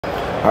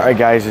All right,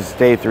 guys, it's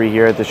day 3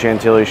 here at the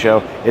Chantilly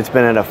show. It's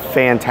been a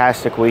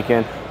fantastic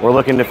weekend. We're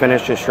looking to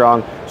finish it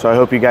strong, so I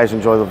hope you guys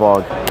enjoy the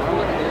vlog.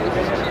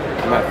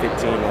 I'm at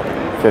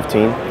 15.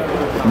 15?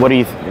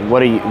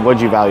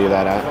 What'd you value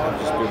that at?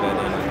 Just do that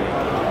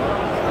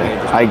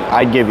in.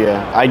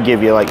 I'd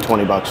give you like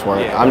 20 bucks for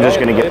it. I'm just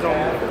gonna get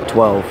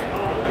 12.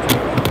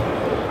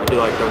 I do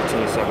like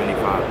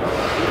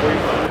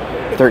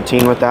 13.75.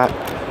 13 with that?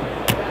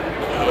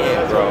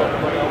 Yeah, bro.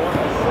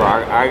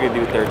 I could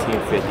do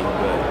 13.50, but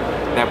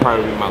that'd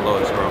probably be my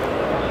lowest, bro.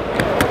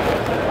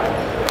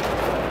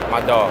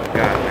 My dog, God,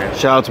 man.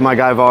 Shout out to my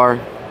guy VAR.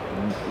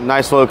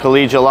 Nice little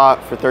collegiate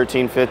lot for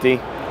 13.50.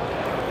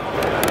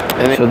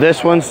 And so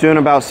this one's doing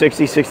about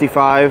 60,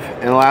 65,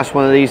 and the last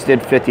one of these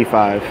did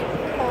 55.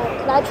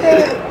 Can I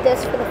trade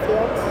this for the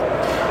fields?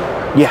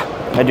 Yeah,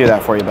 I do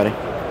that for you, buddy.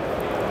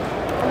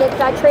 And then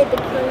can I trade the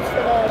cruise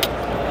for the...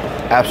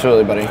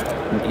 Absolutely, buddy.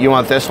 You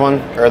want this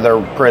one or the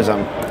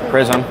Prism?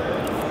 Prism.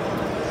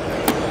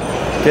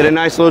 Did a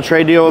nice little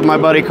trade deal with my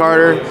buddy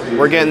Carter.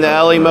 We're getting the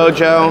Ellie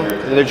Mojo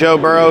and the Joe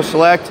Burrow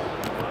Select.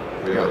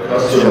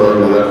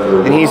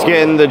 And he's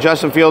getting the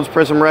Justin Fields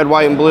Prism Red,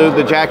 White, and Blue,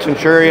 the Jackson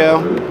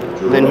Churio.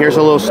 And then here's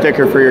a little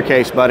sticker for your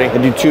case, buddy. I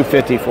do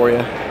 250 for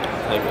you.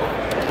 Thank you.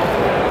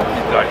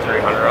 Like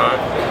 300 on.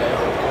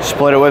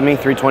 Split it with me,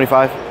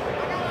 325.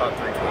 About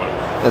 320.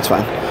 That's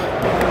fine.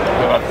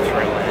 What about the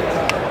trade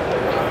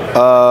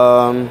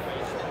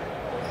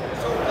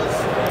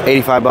lane?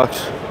 85 bucks.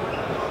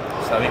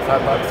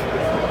 75 bucks?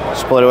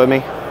 Split it with me.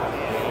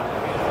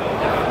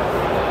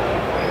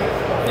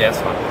 Yeah, that's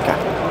fine. Okay.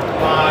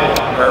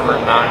 Herbert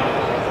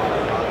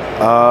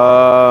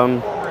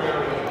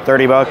 9.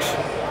 30 bucks.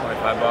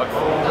 25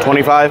 bucks.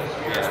 25?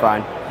 It's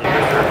fine.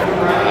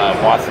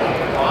 Watson.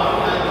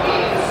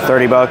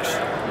 30 bucks.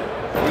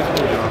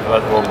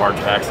 That's Lamar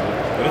Jackson.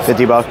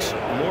 50 bucks.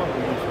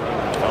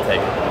 I'll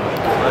take it.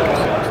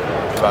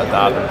 What about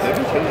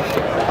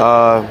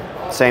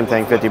Dobbins? Same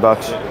thing, 50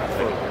 bucks.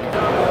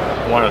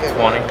 1 of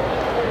 20.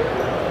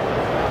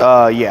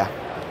 Yeah.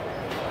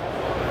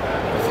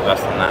 What's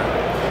less than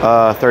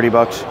that? 30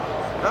 bucks.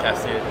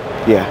 That's it.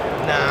 Yeah.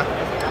 Nah.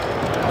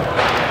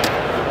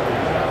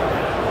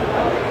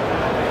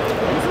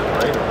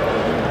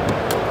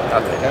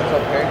 I'll take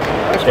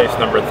that. Case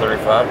number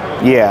 35.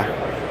 Yeah.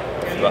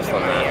 Less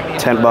than that.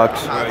 10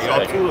 bucks.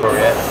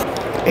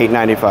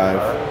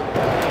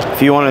 $8.95.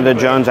 If you wanted the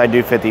Jones, I'd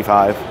do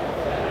 55.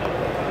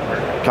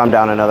 Come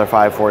down another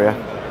 5 for you.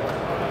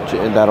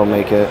 That'll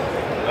make it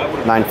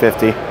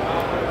 950.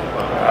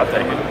 I'll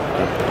take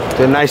it.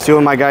 Did a nice deal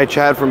with my guy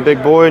Chad from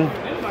Big Boyd.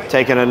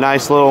 Taking a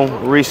nice little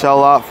resell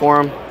lot for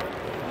him.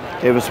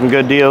 Gave us some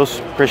good deals.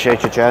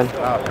 Appreciate you, Chad.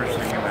 I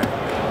appreciate you, man.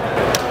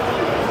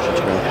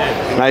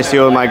 Nice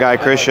deal with my guy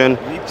Christian.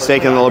 He's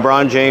taking the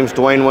LeBron James,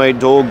 Dwayne Wade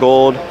dual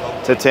gold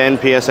to 10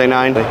 PSA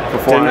 9. Did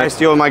a nice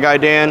deal with my guy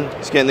Dan.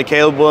 He's getting the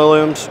Caleb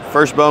Williams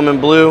first Bowman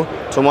blue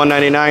to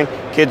 199.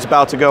 Kid's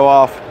about to go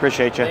off.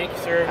 Appreciate you. Thank you,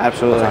 sir.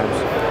 Absolutely.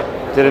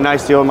 Did a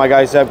nice deal with my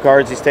guy Zeb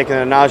Cards. He's taking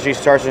the Najee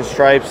Stars and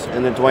Stripes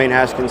and the Dwayne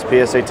Haskins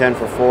PSA 10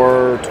 for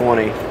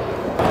 420.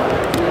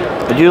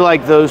 I do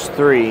like those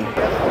 3.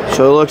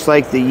 So it looks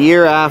like the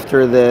year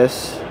after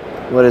this,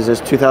 what is this,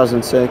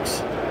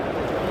 2006?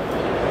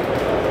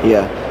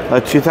 Yeah,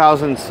 a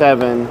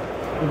 2007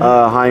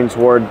 Heinz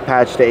Ward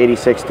patch to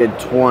 86 did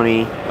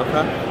 20.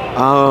 Okay.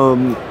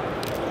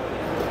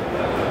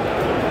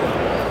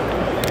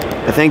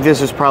 I think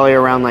this is probably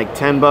around like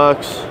 10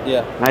 bucks.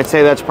 Yeah. And I'd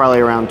say that's probably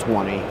around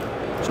 20.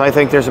 So I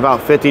think there's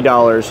about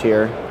 $50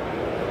 here.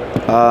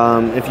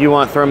 If you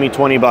want, throw me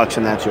 20 bucks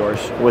and that's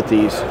yours with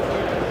these.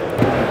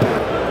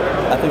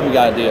 I think we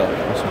got a deal.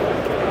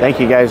 Thank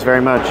you guys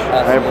very much.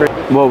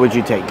 What would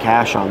you take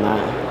cash on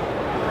that?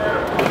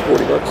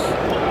 40 bucks.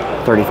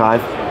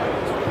 35.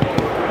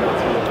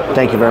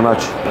 Thank you very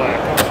much.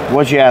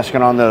 What you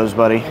asking on those,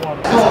 buddy?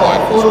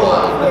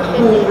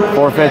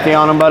 450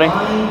 on them, buddy?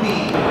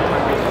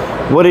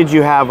 What did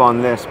you have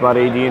on this,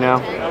 buddy? Do you know?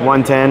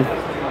 110?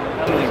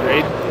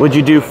 Would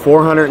you do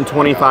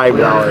 $425?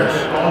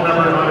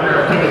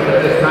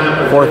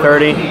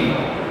 430?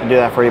 I'll do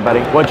that for you,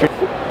 buddy.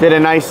 Did a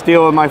nice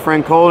deal with my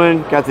friend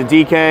Colton. Got the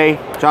DK,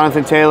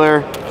 Jonathan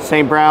Taylor,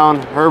 St. Brown,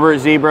 Herbert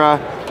Zebra,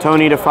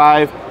 Tony to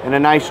 5, and a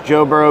nice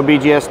Joe Burrow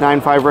BGS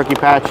 9.5 rookie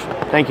patch.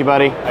 Thank you,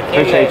 buddy.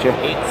 Appreciate you.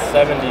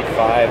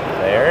 875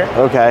 there.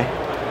 Okay.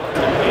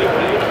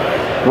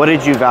 What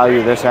did you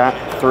value this at?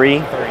 3?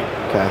 3.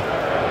 Okay.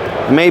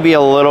 Maybe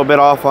a little bit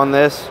off on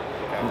this.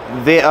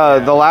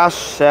 The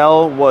last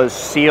sell was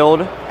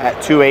sealed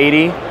at 280.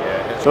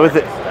 Yeah, So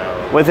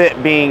with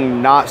it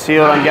being not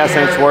sealed, I'm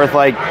guessing it's worth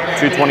like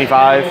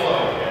 225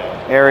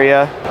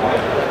 area.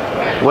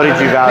 What did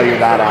you value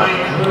that at?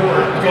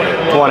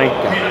 20.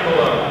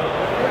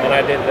 And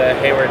I did the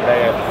Hayward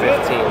bag at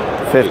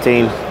 15.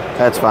 15.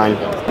 That's fine.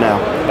 No.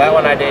 That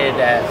one I did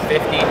at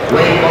 50.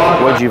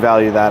 What'd you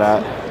value that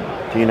at?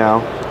 Do you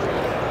know?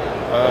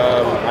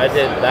 I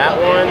did that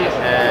one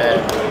at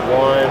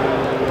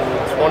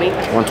 120.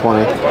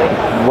 120.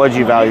 What'd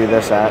you value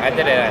this at? I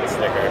did it at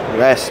sticker.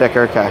 That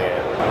sticker, okay.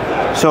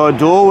 Yeah. So a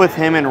duel with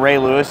him and Ray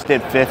Lewis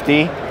did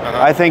 50.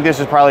 I think this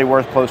is probably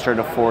worth closer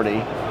to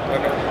 40.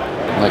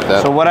 Like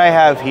that. So what I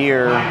have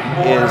here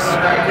is,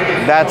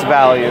 that's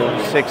value,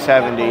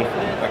 670.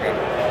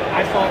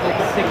 I fought like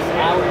 6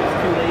 hours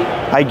too late.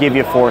 I give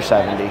you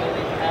 470.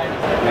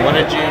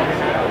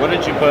 What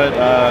did you put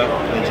the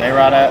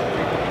J-Rod at?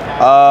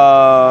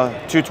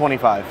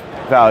 225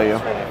 value.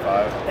 25.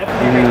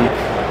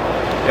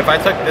 If I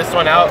took this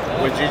one out,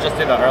 would you just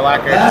do the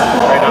Urlacher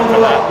right up for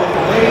that?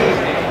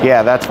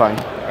 Yeah, that's fine.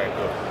 All right,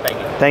 cool. Thank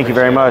you. Thank you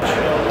very much.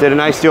 Did a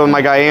nice deal with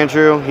my guy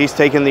Andrew. He's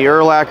taking the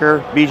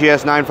Urlacher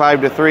BGS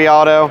 9.5-3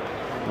 auto,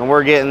 and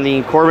we're getting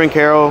the Corbin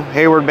Carroll,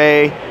 Hayward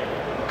Bay,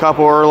 a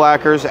couple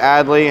Urlachers,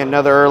 Adley,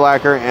 another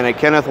Urlacher, and a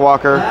Kenneth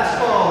Walker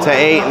to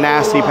 8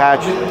 nasty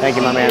patch. Thank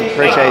you, my man.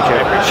 Appreciate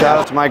you. Shout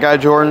out to my guy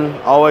Jordan,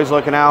 always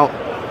looking out.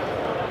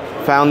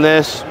 Found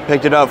this,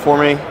 picked it up for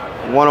me.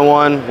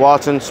 101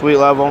 Watson Sweet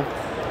Level.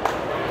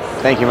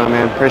 Thank you, my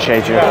man.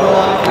 Appreciate you.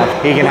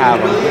 He can have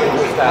them.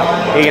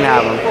 He can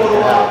have them.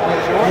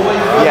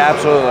 Yeah,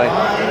 absolutely.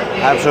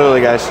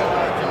 Absolutely, guys.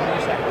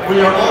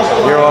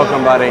 You're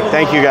welcome, buddy.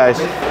 Thank you, guys.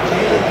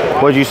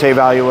 What did you say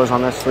value was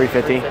on this?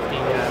 350?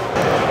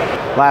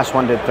 Last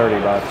one did 30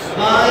 bucks.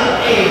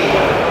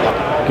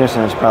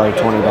 Guessing it's probably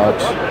 20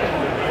 bucks. If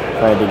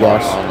I had to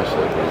guess.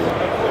 Honestly,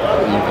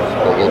 even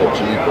a little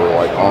cheaper,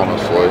 like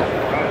honestly.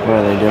 What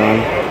are they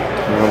doing?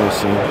 Let me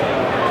see.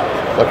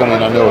 Like, I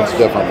mean, I know it's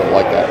different, but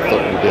like that, we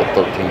did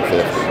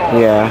 1350.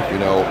 Yeah. You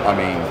know, I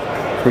mean.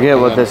 Forget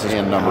what this is.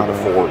 And number to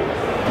 40.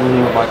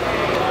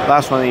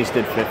 Last one of these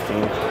did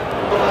 15.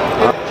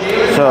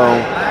 So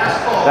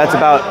that's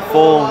about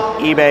full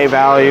eBay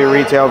value,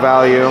 retail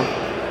value.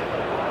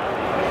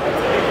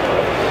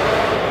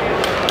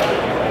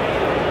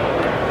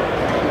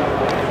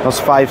 Those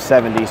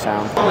 570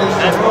 sound.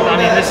 I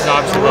mean, this is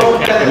obviously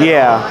like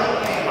Yeah.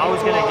 I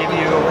was gonna give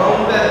you.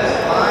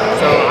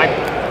 So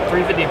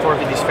 350 and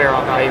 450 is fair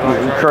on value.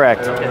 Right?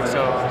 Correct. Okay,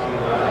 so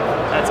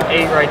that's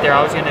 8 right there.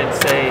 I was gonna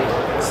say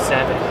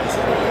 7.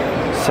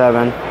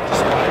 7.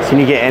 Can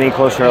you get any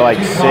closer to like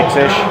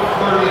 6-ish?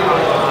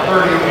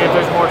 If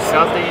there's more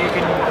stuff that you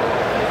can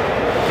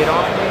get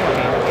off of me,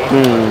 I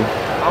mean,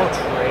 I'll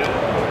trade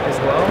as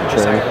well.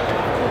 Just Trade.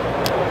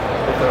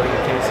 with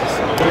your cases.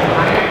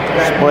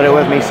 Split it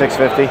with me,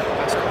 650.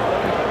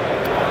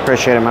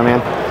 Appreciate it, my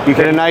man. You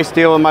get a nice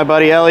deal with my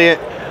buddy Elliot.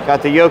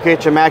 Got the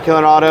Jokic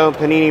Immaculate Auto,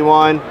 Panini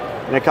 1,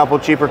 and a couple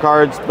cheaper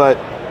cards, but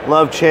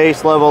love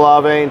Chase, love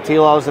Olave, and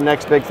T-Law is the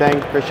next big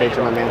thing. Appreciate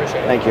you, my man.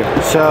 Thank you.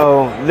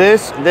 So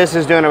this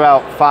is doing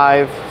about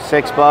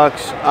 $5-6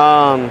 bucks.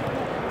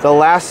 The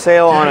last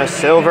sale on a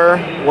silver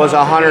was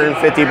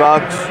 150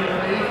 bucks,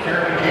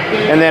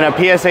 and then a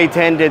PSA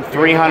 10 did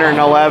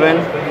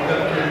 311.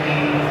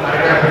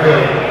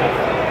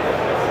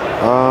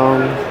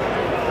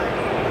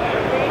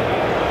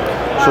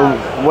 So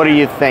what are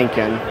you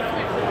thinking?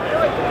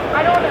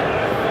 I don't know.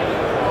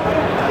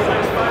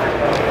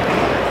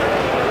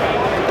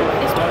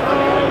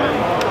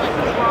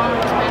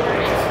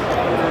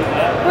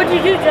 Would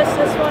you do just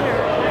this one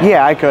or?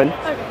 Yeah, I could.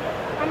 Okay.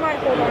 I might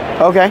hold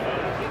on. Okay.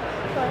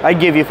 I'd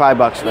give you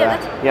 $5 for Yeah,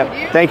 that. that's Yep.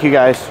 good. Thank you,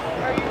 guys.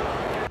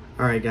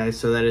 Alright guys,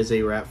 so that is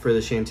a wrap for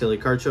the Chantilly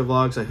Card Show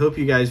vlogs. I hope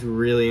you guys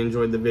really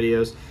enjoyed the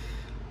videos.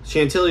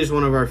 Chantilly is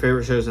one of our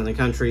favorite shows in the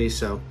country,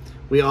 so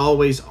we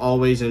always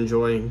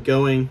enjoy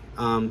going.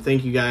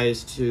 Thank you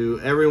guys to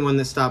everyone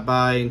that stopped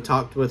by and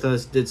talked with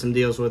us, did some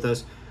deals with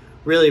us.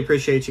 Really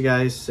appreciate you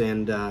guys,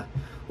 and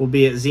we'll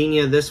be at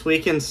Xenia this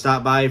weekend.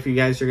 Stop by if you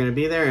guys are going to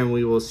be there, and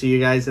we will see you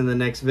guys in the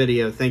next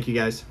video. Thank you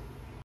guys.